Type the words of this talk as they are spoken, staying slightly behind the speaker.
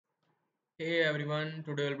Hey everyone,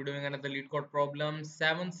 today we'll be doing another Leetcode problem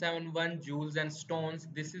 771 joules and stones.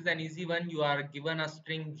 This is an easy one. You are given a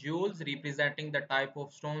string joules representing the type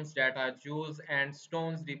of stones that are joules and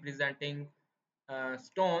stones representing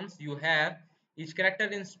stones you have. Each character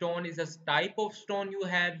in stone is a type of stone you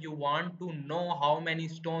have. You want to know how many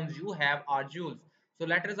stones you have are joules. So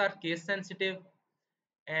letters are case sensitive,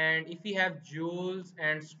 and if we have joules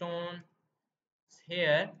and stone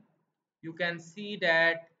here, you can see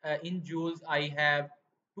that in joules I have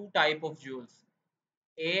two type of joules,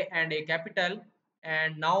 a and a capital,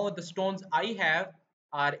 and now the stones I have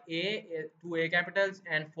are two a capitals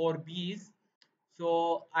and four b's.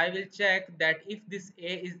 So I will check that if this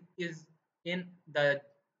a is in the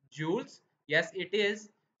joules. Yes, it is.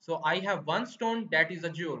 So I have one stone that is a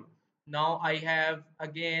joule. Now I have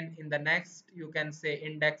again in the next, you can say,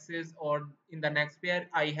 indexes, or in the next pair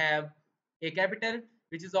I have a capital,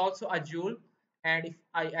 which is also a joule, and if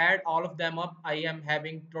I add all of them up, I am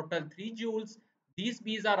having total 3 joules. These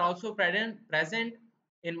bees are also present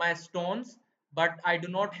in my stones, but I do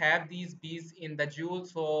not have these bees in the joule,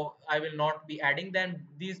 so I will not be adding them.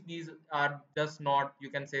 These bees are just not, you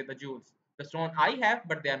can say, the joules. The stone I have,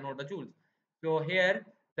 but they are not the joules. So here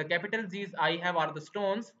the capital Z's I have are the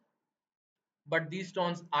stones, but these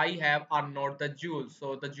stones I have are not the joule.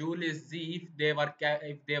 So the joule is Z.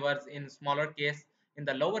 If they were in smaller case, in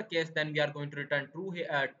the lower case, then we are going to return two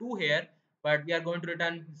here, but we are going to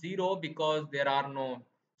return 0 because there are no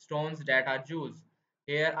stones that are joules.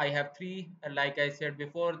 Here I have three, like I said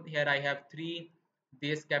before. Here I have three.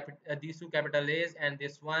 These two capital A's and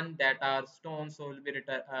this one that are stones, so will be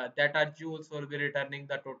that are joules, so will be returning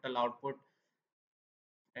the total output,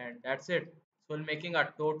 and that's it. So we're making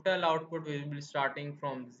a total output. We will be starting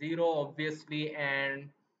from 0 obviously, and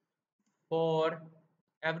for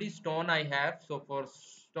every stone I have, so for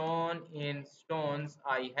stone in stones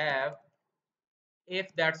I have,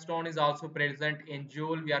 if that stone is also present in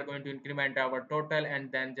joule, we are going to increment our total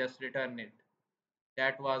and then just return it.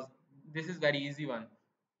 This is very easy one.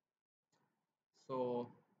 So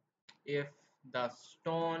if the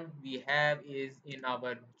stone we have is in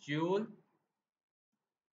our joule,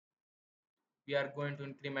 we are going to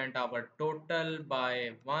increment our total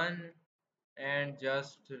by 1 and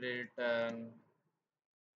just return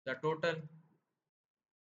the total.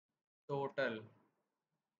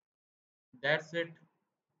 That's it.